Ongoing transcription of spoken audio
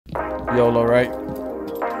YOLO, right?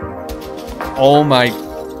 Oh my.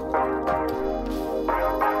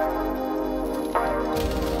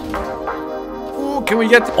 Ooh, can we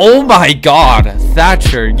get? Oh my God,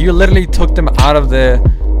 Thatcher! You literally took them out of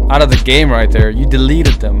the game right there. You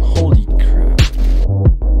deleted them. Holy crap!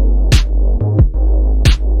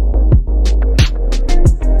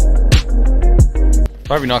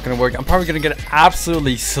 Probably not gonna work. I'm probably gonna get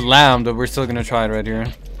absolutely slammed, but we're still gonna try it right here.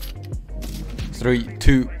 3,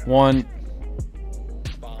 2, 1.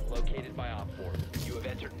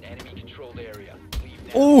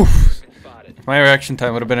 Oof! My reaction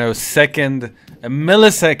time would have been a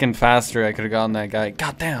millisecond faster. I could have gotten that guy.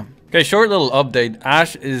 God damn. Okay, short little update.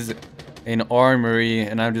 Ash is in armory,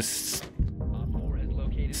 and I'm just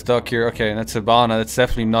stuck here. Okay, that's Hibana. That's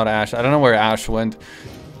definitely not Ash. I don't know where Ash went.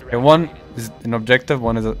 Okay, one is an objective,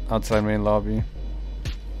 one is outside main lobby.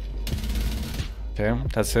 Okay,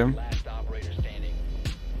 that's him.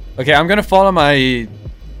 Okay, I'm gonna follow my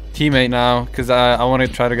teammate now because I want to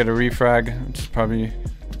try to get a refrag. Which is probably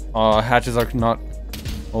hatches are not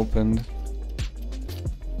opened.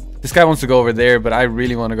 This guy wants to go over there, but I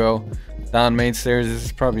really want to go down main stairs. This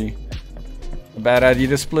is probably a bad idea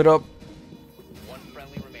to split up.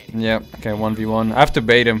 Yeah, okay, 1v1. I have to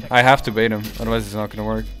bait him. I have to bait him, otherwise it's not gonna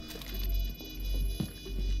work.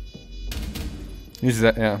 Use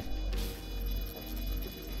that, yeah.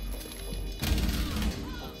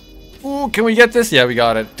 Ooh, can we get this? Yeah, we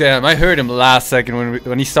got it. Damn, I heard him last second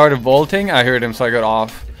when he started vaulting. I heard him, so I got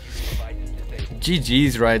off.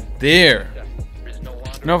 GG's right there.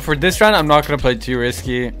 No, for this round, I'm not gonna play too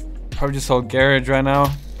risky. Probably just hold garage right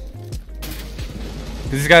now.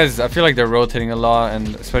 These guys, I feel like they're rotating a lot,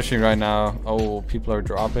 and especially right now. Oh, people are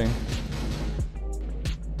dropping.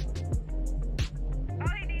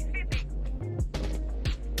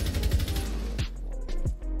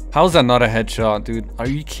 How's that not a headshot, dude? Are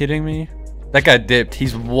you kidding me? That guy dipped.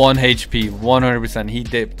 He's 1 HP, 100%. He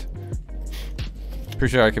dipped.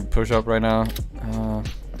 Pretty sure I can push up right now.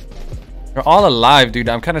 They're all alive, dude.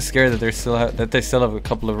 I'm kind of scared that they still have a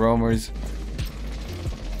couple of roamers.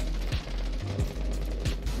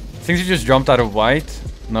 Things you just jumped out of white?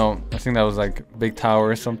 No, I think that was like big tower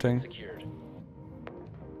or something.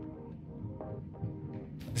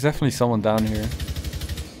 There's definitely someone down here.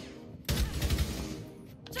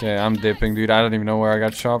 Okay, I'm dipping, dude. I don't even know where I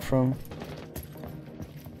got shot from.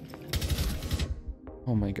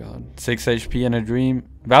 Oh my god. 6 HP in a dream.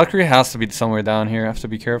 Valkyrie has to be somewhere down here. I have to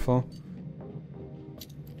be careful.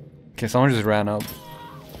 Okay, someone just ran up.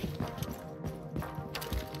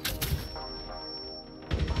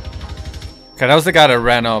 Okay, that was the guy that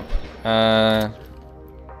ran up.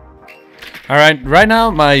 Alright, right now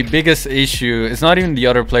my biggest issue is not even the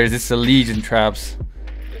other players, it's the Legion traps.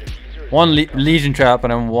 One Legion trap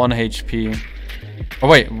and I'm 1 HP. Oh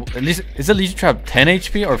wait, at least is the Legion trap 10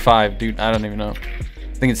 HP or 5? Dude, I don't even know.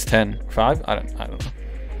 I think it's 10. 5? I don't know.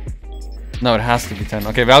 No, it has to be 10.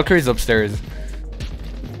 Okay, Valkyrie's upstairs.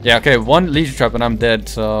 Yeah, okay, 1 Legion trap and I'm dead,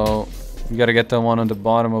 so we gotta get the one on the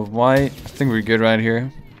bottom of white. I think we're good right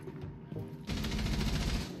here.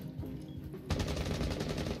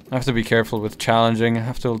 I have to be careful with challenging. I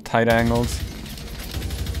have to hold tight angles.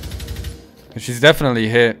 She's definitely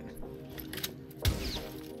hit.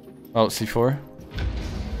 Oh, C4.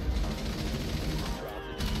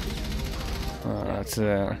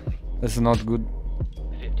 That's not good.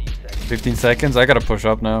 15 seconds. I gotta push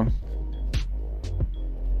up now.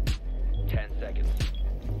 10 seconds.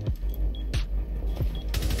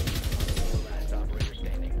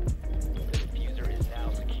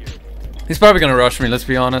 He's probably gonna rush me, let's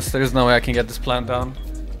be honest. There's no way I can get this plant down.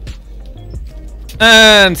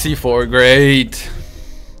 And C4, great.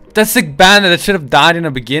 That's the bandit that should have died in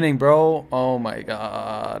the beginning, bro. Oh my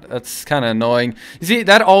god. That's kind of annoying. You see,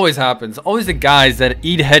 that always happens. Always the guys that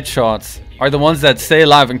eat headshots are the ones that stay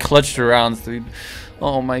alive and clutch the rounds, dude.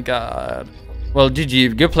 Oh my god. Well,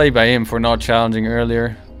 GG. Good play by him for not challenging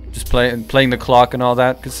earlier. Just playing the clock and all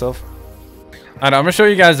that good stuff. And I'm gonna show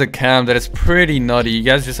you guys a cam that is pretty nutty. You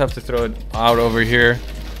guys just have to throw it out over here.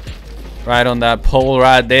 Right on that pole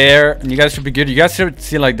right there. And you guys should be good. You guys should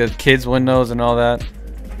see like the kids' windows and all that.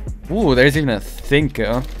 Ooh, there's even a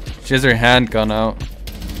thinker. She has her handgun out.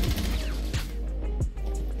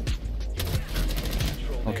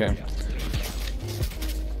 Okay.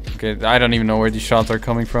 Okay, I don't even know where these shots are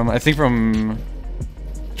coming from. I think from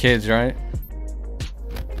kids, right?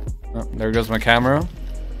 Oh, there goes my camera.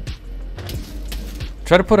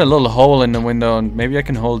 Try to put a little hole in the window and maybe I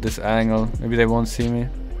can hold this angle. Maybe they won't see me.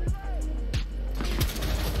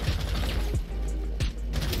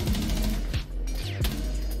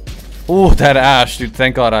 Ooh, that Ash, dude.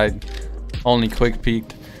 Thank God I only quick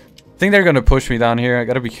peeked. think they're gonna push me down here. I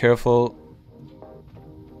gotta be careful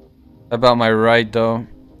about my right though.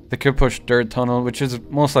 They could push dirt tunnel, which is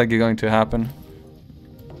most likely going to happen.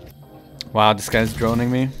 Wow, this guy's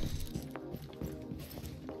droning me.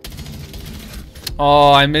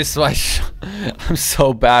 Oh, I missed my shot. I'm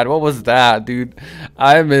so bad. What was that, dude?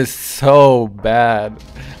 I missed so bad.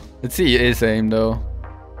 Let's see his aim though.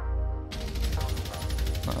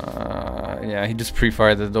 Yeah, he just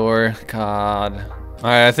pre-fired the door. God.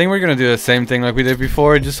 Alright, I think we're gonna do the same thing like we did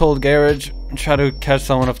before. Just hold garage and try to catch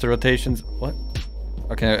someone off the rotations. What?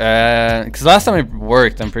 Okay, because last time it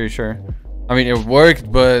worked, I'm pretty sure. I mean, it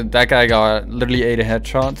worked, but that guy got literally 80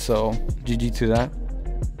 headshots, so GG to that.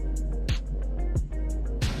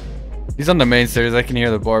 He's on the main stairs. I can hear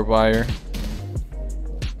the barbed wire.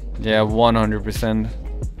 Yeah, 100%.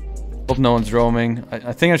 Hope no one's roaming.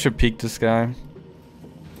 I think I should peek this guy.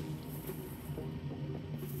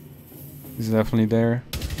 He's definitely there.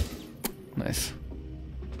 Nice.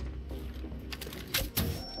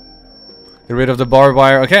 Get rid of the barbed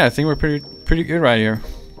wire. Okay, I think we're pretty good right here.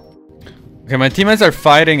 Okay, my teammates are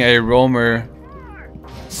fighting a roamer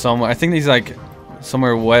somewhere. I think he's like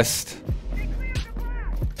somewhere west.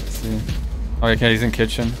 Let's see. Oh, okay, he's in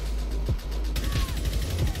kitchen.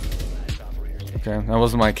 Okay, that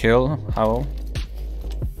wasn't my kill. How?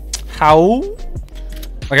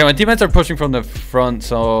 Okay, my teammates are pushing from the front,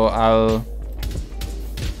 so I'll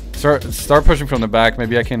start pushing from the back.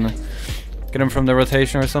 Maybe I can get him from the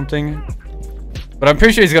rotation or something. But I'm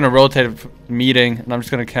pretty sure he's gonna rotate meeting, and I'm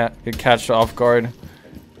just gonna get catched off guard.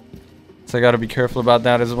 So I gotta be careful about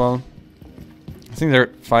that as well. I think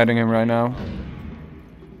they're fighting him right now.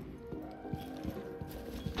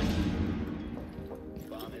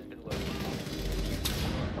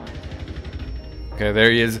 Okay,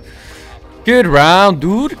 there he is. Good round,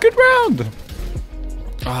 dude. Good round.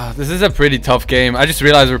 This is a pretty tough game. I just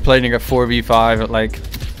realized we're playing a 4v5. Like,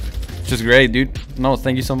 just great, dude. No,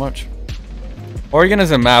 thank you so much. Oregon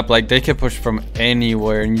is a map. Like, they can push from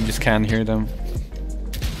anywhere, and you just can't hear them.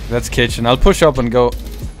 That's kitchen. I'll push up and go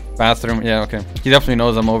bathroom. Yeah, okay. He definitely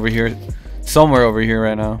knows I'm over here. Somewhere over here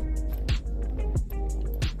right now.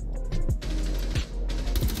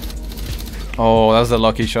 Oh, that was a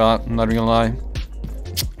lucky shot. I'm not even gonna lie.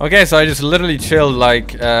 Okay, so I just literally chilled like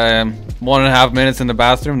 1.5 minutes in the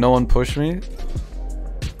bathroom. No one pushed me.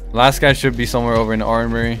 Last guy should be somewhere over in the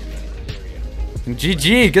armory. And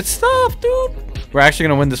GG, good stuff, dude. We're actually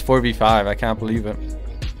gonna win this 4v5. I can't believe it.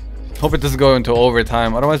 Hope it doesn't go into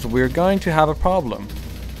overtime. Otherwise, we're going to have a problem.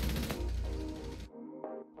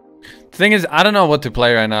 The thing is, I don't know what to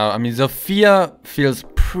play right now. I mean, Zofia feels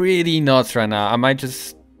pretty nuts right now. I might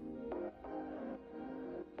just...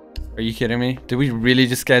 Are you kidding me? Did we really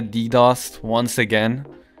just get DDoSed once again?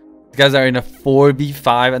 These guys are in a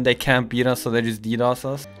 4v5 and they can't beat us, so they just DDoS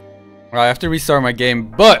us. Alright, I have to restart my game.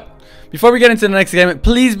 But before we get into the next game,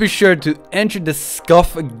 please be sure to enter the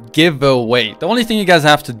Scuff giveaway. The only thing you guys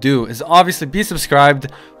have to do is obviously be subscribed,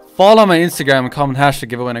 follow my Instagram, and comment hashtag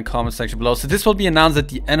giveaway in the comment section below. So this will be announced at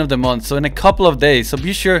the end of the month, so in a couple of days. So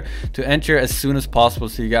be sure to enter as soon as possible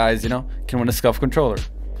so you guys, you know, can win a Scuff controller.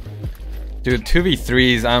 Dude,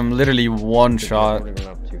 2v3s, I'm literally one shot.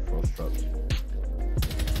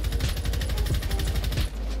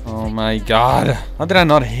 Oh my god. How did I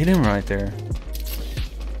not hit him right there?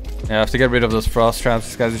 Yeah, I have to get rid of those frost traps.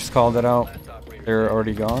 These guys just called it out. They're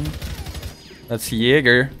already gone. That's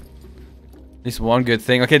Jaeger. At least one good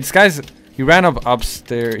thing. Okay, this guy's... He ran up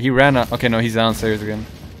upstairs. He ran up... Okay, no, he's downstairs again.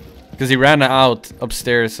 Because he ran out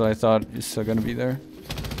upstairs, so I thought he's still gonna be there.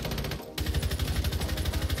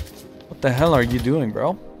 What the hell are you doing,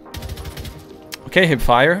 bro? Okay, hip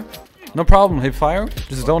fire. No problem, hip fire.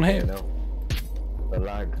 Just don't hit. The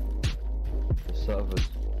lag. The servers.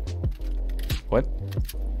 What?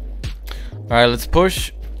 Alright, let's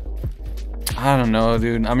push. I don't know,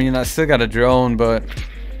 dude. I mean, I still got a drone, but...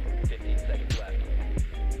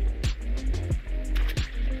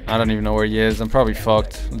 I don't even know where he is. I'm probably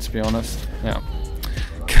fucked, let's be honest. Yeah.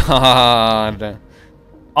 God.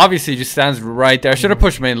 Obviously, he just stands right there. I should have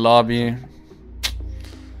pushed main lobby.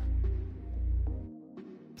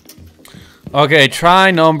 Okay,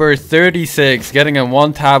 try number 36. Getting a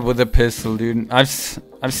one tap with a pistol, dude. I've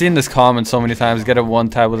seen this comment so many times. Get a one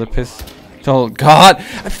tap with a pistol. Oh God,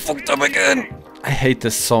 I fucked up again. I hate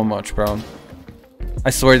this so much, bro. I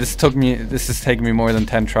swear this is taking me more than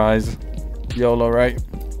 10 tries. YOLO, right?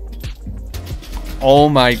 Oh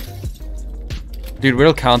my. Dude,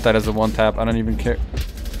 we'll count that as a one tap. I don't even care.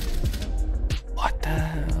 What the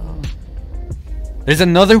hell? There's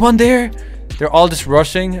another one there? They're all just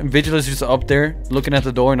rushing. Vigil is just up there, looking at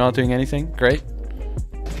the door, not doing anything. Great.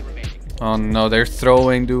 Oh no, they're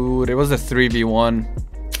throwing, dude. It was a 3v1.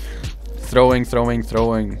 Throwing.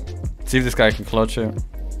 See if this guy can clutch it.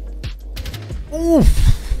 Oof.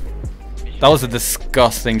 That was a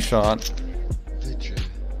disgusting shot.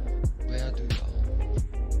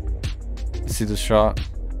 See the shot.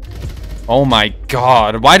 Oh my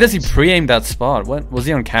god. Why does he pre-aim that spot? What? Was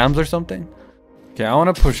he on cams or something? Okay, I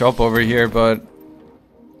want to push up over here, but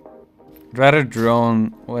I'd rather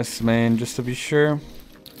drone West Main just to be sure.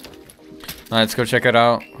 Alright, let's go check it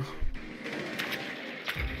out.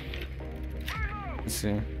 Let's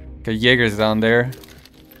see. Okay, Jaeger's down there.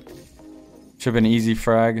 Should have been easy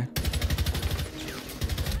frag.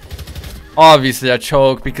 Obviously I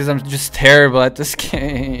choke because I'm just terrible at this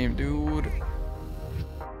game, dude.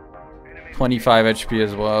 25 HP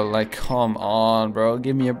as well. Like, come on, bro.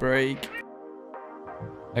 Give me a break.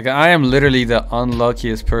 Like, I am literally the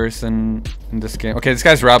unluckiest person in this game. Okay, this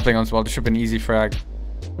guy's rapping as well. This should have been easy frag.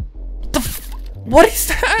 What is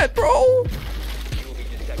that, bro?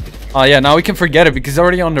 Oh yeah, now we can forget it because it's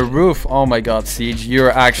already on the roof. Oh my god, Siege, you're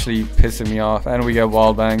actually pissing me off. And we get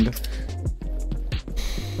wall banged.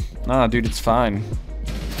 Nah, dude, it's fine.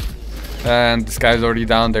 And this guy's already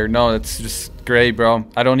down there. No, it's just great, bro.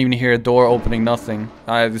 I don't even hear a door opening, nothing.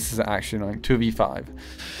 This is actually annoying. 2v5.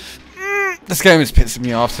 This game is pissing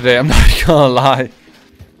me off today, I'm not gonna lie.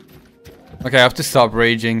 Okay, I have to stop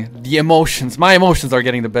raging. The emotions, my emotions are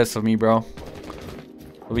getting the best of me, bro.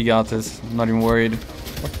 But we got this. I'm not even worried.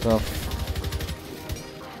 What the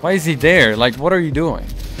why is he there? Like, what are you doing?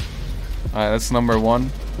 Alright, that's number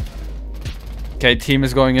one. Okay, team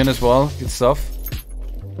is going in as well. Good stuff.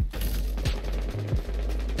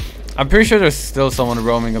 I'm pretty sure there's still someone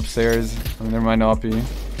roaming upstairs. I mean, there might not be.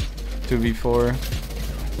 2v4.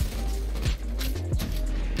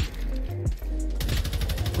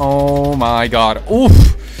 Oh my god. Oof!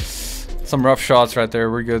 Some rough shots right there.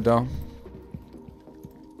 We're good though.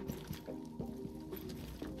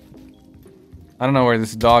 I don't know where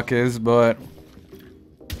this dock is, but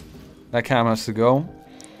that cam has to go.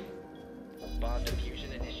 Bomb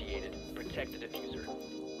diffusion initiated. Protect the diffuser.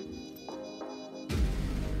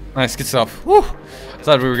 Nice, good stuff. Woo! I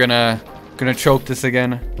thought we were gonna choke this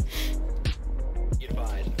again.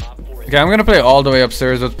 Okay, I'm gonna play all the way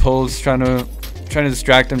upstairs with pulls, trying to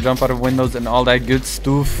distract them, jump out of windows, and all that good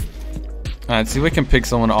stuff. Alright, see if we can pick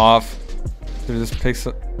someone off. So just picks.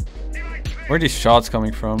 Where are these shots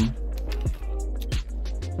coming from?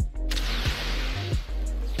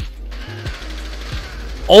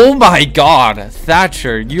 Oh my god,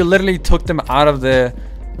 Thatcher, you literally took them out of the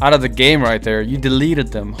game right there. You deleted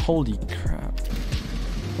them. Holy crap.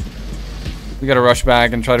 We gotta rush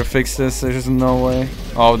back and try to fix this. There's no way.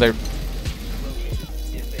 Oh, there's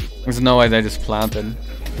no way they just planted.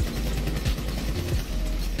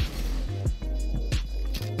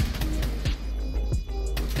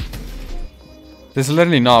 This is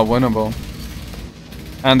literally not winnable.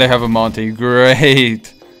 And they have a Monty.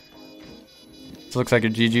 Great. This looks like a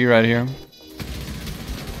GG right here.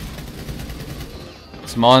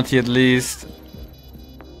 It's Monty at least.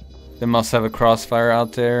 They must have a crossfire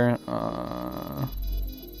out there.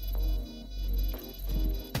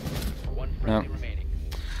 Yeah.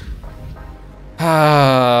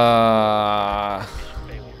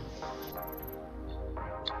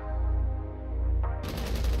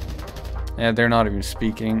 Yeah, they're not even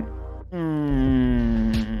speaking.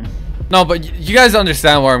 No, but you guys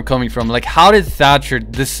understand where I'm coming from. Like, how did Thatcher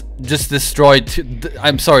just destroy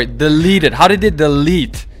deleted? How did it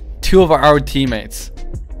delete two of our teammates?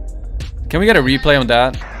 Can we get a replay on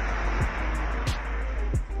that?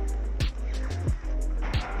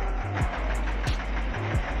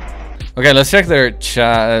 Okay, let's check their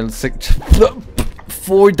chat.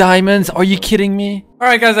 4 diamonds? Are you kidding me?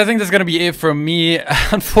 Alright guys, I think that's gonna be it from me.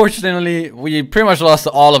 Unfortunately, we pretty much lost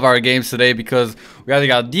all of our games today because we either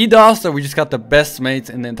got DDoS or we just got the best mates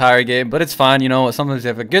in the entire game. But it's fine, you know, sometimes you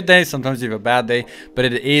have a good day, sometimes you have a bad day, but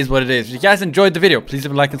it is what it is. If you guys enjoyed the video, please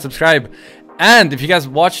leave a like and subscribe. And if you guys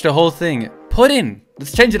watched the whole thing,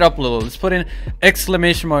 let's change it up a little. Let's put in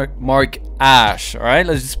exclamation mark Ash. Alright,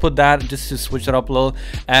 let's just put that just to switch it up a little.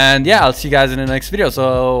 And yeah, I'll see you guys in the next video.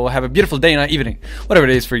 So have a beautiful day, night, evening, whatever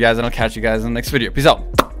it is for you guys, and I'll catch you guys in the next video. Peace out.